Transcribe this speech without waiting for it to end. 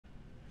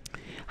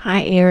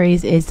Hi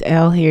Aries, it's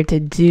Elle here to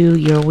do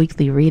your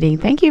weekly reading.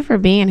 Thank you for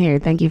being here.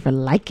 Thank you for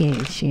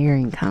liking,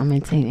 sharing,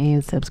 commenting,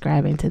 and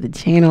subscribing to the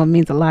channel. It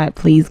means a lot.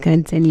 Please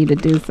continue to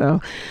do so.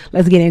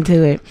 Let's get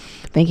into it.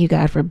 Thank you,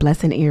 God, for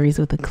blessing Aries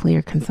with a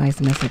clear, concise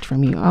message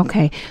from you.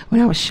 Okay, when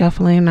I was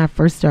shuffling, I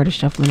first started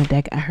shuffling the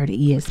deck, I heard an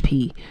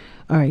ESP.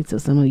 All right, so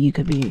some of you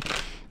could be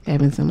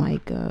having some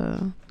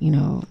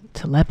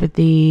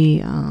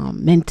telepathy,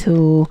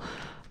 mental,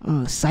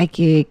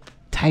 psychic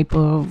type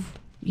of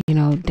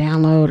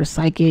download or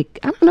psychic.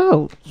 I don't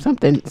know.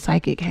 Something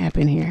psychic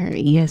happened here.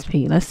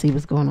 ESP. Let's see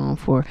what's going on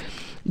for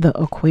the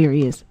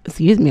Aquarius.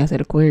 Excuse me, I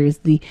said Aquarius.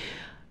 The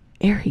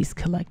Aries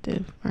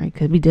collective. All right.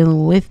 Could be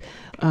dealing with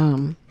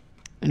an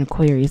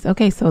Aquarius.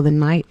 Okay. So the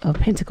Knight of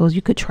Pentacles,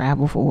 you could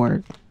travel for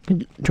work,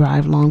 could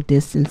drive long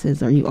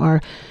distances, or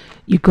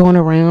you're going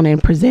around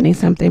and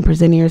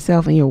presenting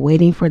yourself, and you're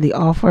waiting for the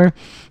offer.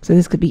 So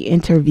this could be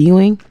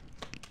interviewing.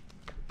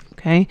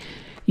 Okay.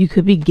 You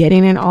could be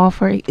getting an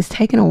offer. It's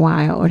taken a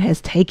while, or it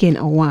has taken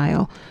a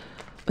while.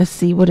 Let's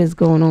see what is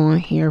going on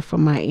here for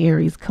my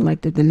Aries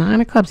collective. The Nine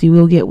of Cups, you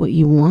will get what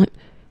you want.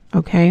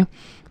 Okay.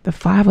 The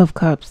Five of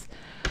Cups.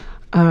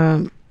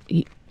 All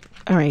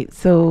right.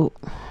 So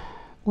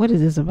what is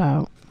this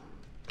about?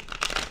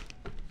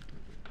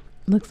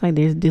 Looks like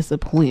there's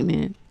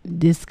disappointment,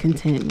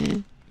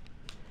 discontentment.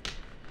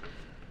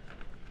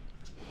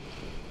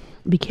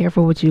 Be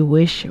careful what you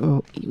wish,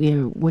 or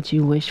what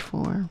you wish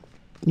for.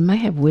 You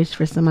might have wished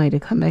for somebody to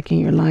come back in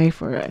your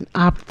life, or an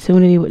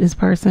opportunity with this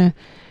person,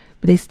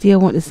 but they still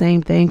want the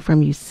same thing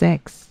from you,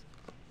 sex.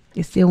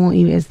 They still want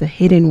you as the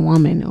hidden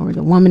woman, or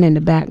the woman in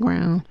the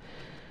background.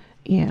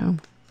 Yeah.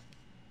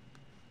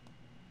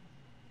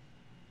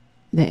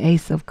 The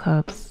Ace of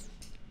Cups.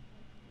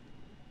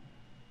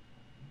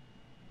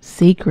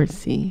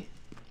 Secrecy.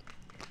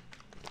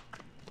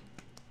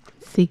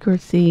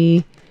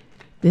 Secrecy.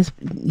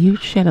 You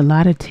shed a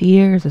lot of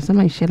tears, or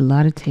somebody shed a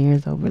lot of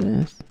tears over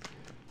this.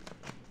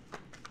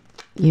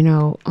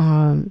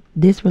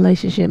 This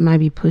relationship might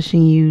be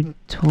pushing you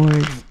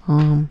towards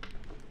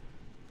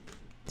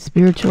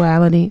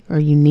spirituality, or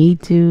you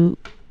need to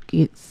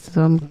get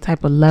some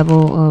type of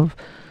level of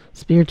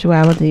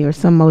spirituality or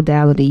some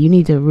modality. You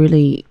need to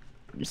really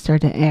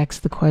start to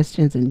ask the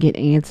questions and get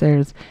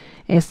answers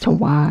as to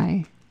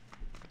why.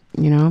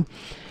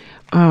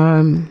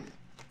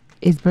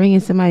 It's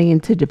bringing somebody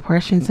into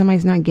depression.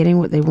 Somebody's not getting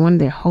what they want.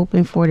 They're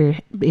hoping for. They're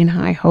in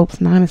high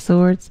hopes. Nine of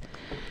Swords.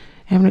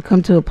 Having to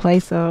come to a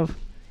place of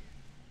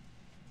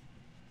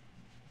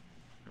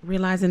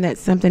realizing that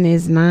something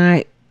is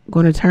not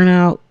going to turn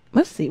out.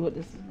 Let's see what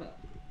this is about.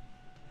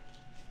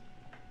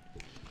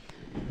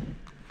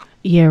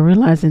 Yeah,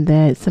 realizing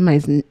that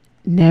somebody's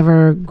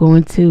never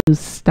going to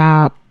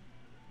stop,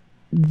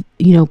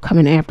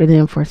 coming after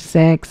them for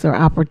sex or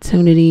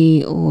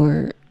opportunity,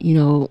 or,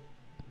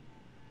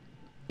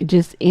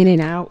 just in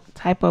and out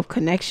type of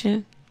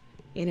connection,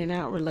 in and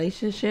out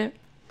relationship.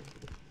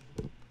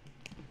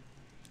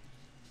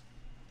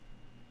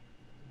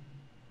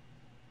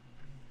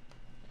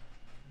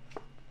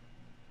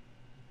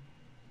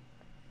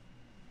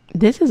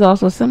 This is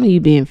also some of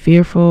you being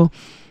fearful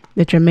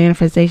that your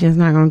manifestation is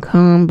not going to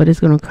come, but it's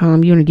going to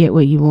come. You're going to get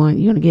what you want.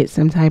 You're going to get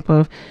some type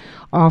of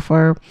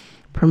offer,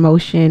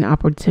 promotion,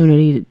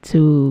 opportunity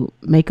to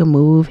make a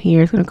move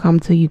here. It's going to come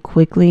to you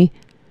quickly.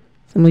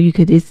 Some of you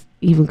could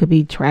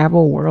be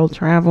travel, world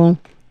travel.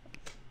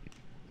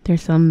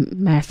 There's some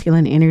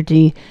masculine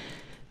energy.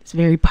 It's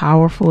very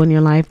powerful in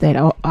your life that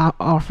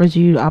offers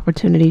you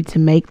opportunity to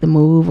make the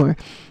move, or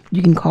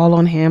you can call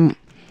on him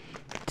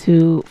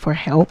for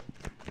help.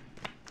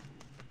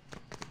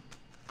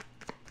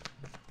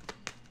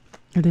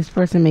 Or this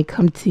person may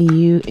come to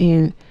you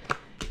and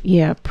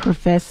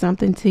profess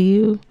something to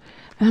you.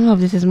 I don't know if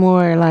this is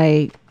more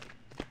like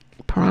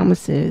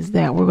promises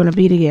that we're going to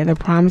be together,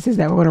 promises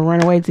that we're going to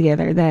run away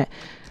together, that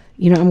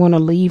I'm going to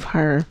leave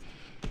her.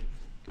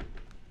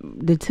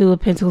 The Two of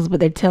Pentacles,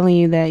 but they're telling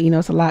you that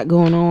it's a lot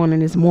going on,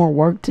 and there's more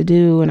work to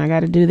do, and I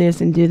got to do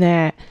this and do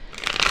that.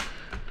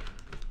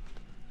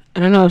 I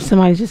don't know if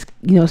somebody's just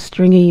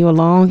stringing you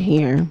along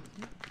here.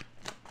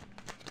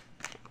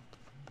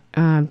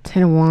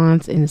 10 of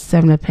Wands and the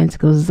 7 of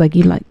Pentacles. It's like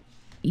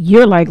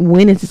you're like,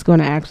 when is this going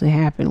to actually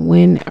happen?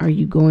 When are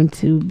you going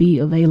to be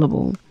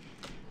available?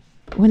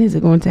 When is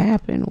it going to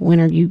happen? When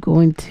are you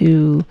going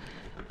to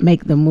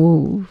make the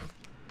move?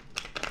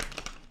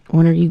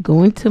 When are you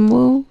going to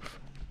move?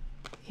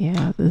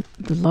 Yeah, the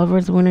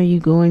Lovers, when are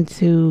you going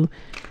to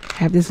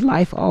have this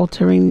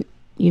life-altering,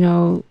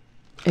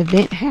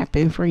 event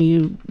happen for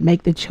you?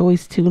 Make the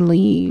choice to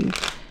leave.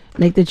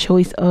 Make the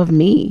choice of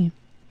me.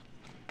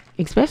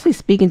 Especially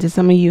speaking to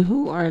some of you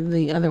who are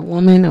the other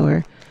woman,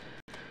 or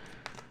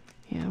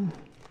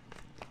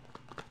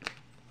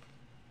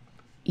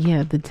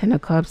the Ten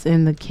of Cups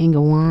and the King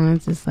of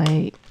Wands. It's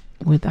like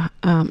with the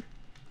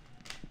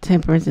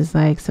Temperance, it's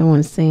like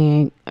someone's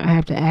saying, I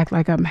have to act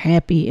like I'm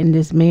happy in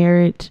this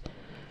marriage.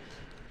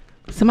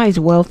 Somebody's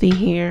wealthy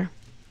here.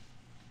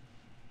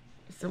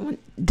 Someone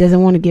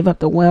doesn't want to give up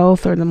the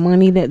wealth or the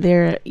money that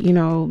they're,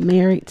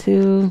 married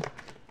to.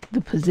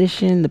 the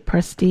position, the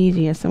prestige.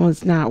 Yeah,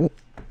 someone's not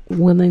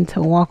willing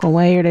to walk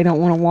away, or they don't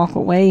want to walk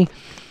away.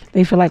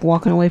 They feel like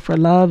walking away for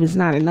love is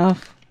not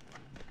enough.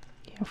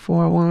 Yeah,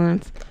 4 of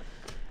Wands.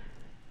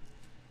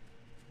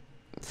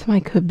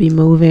 Somebody could be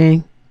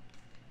moving.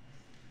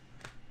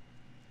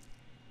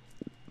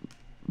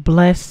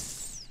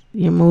 Bless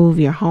your move,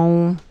 your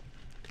home.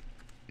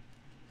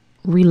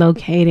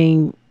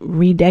 Relocating,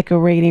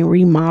 redecorating,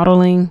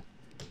 remodeling.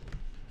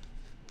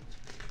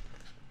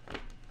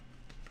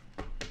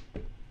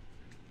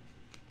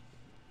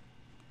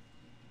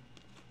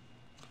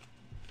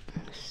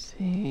 Let's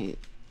see.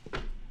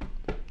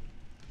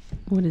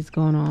 What is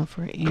going on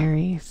for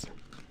Aries?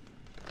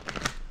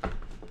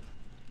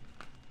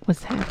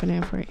 What's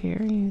happening for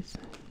Aries?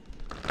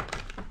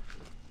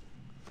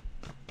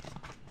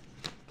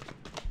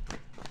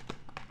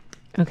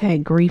 Okay,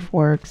 grief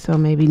work. So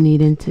maybe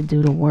needing to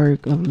do the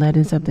work of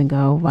letting something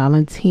go.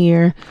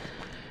 Volunteer.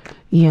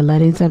 Yeah,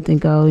 letting something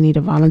go. You need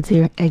to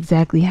volunteer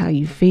exactly how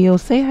you feel.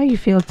 Say how you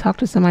feel. Talk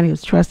to somebody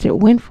who's trusted.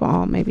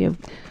 Windfall. Maybe of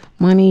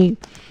money.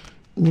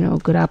 You know,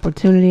 good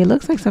opportunity. It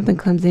looks like something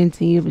comes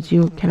into you, but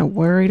you're kind of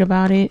worried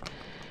about it.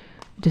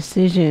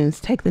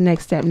 Decisions. Take the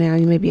next step now.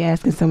 You may be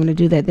asking someone to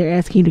do that. They're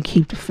asking you to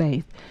keep the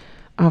faith.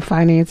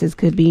 Finances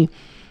could be,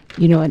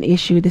 you know, an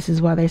issue. This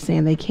is why they're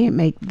saying they can't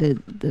make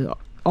the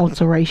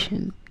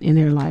alteration in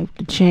their life,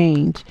 the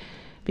change,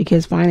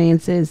 because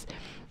finances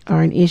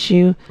are an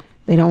issue.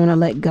 They don't want to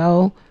let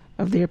go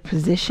of their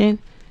position.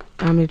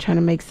 They're trying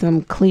to make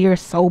some clear,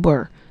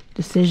 sober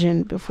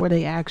decision before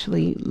they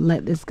actually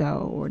let this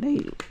go, or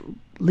they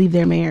leave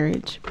their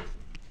marriage.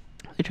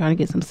 They're trying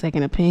to get some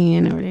second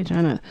opinion, or they're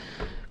trying to,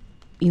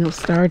 you know,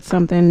 start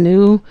something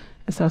new.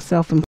 So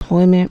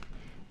self-employment,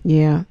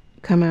 yeah,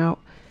 come out.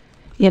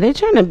 Yeah, they're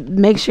trying to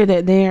make sure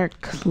that they're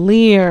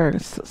clear,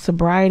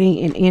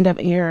 sobriety and end of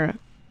era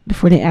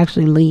before they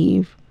actually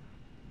leave.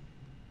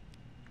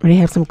 Or they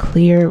have some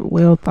clear,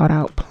 well thought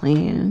out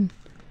plan.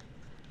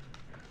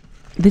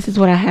 This is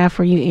what I have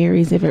for you,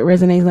 Aries. If it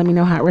resonates, let me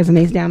know how it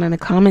resonates down in the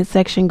comment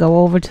section. Go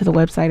over to the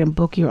website and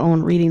book your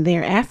own reading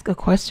there. Ask a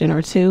question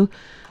or two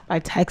by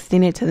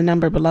texting it to the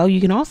number below.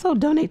 You can also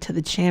donate to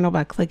the channel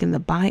by clicking the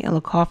Buy Elle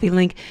a Coffee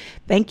link.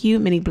 Thank you.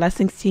 Many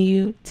blessings to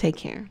you. Take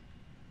care.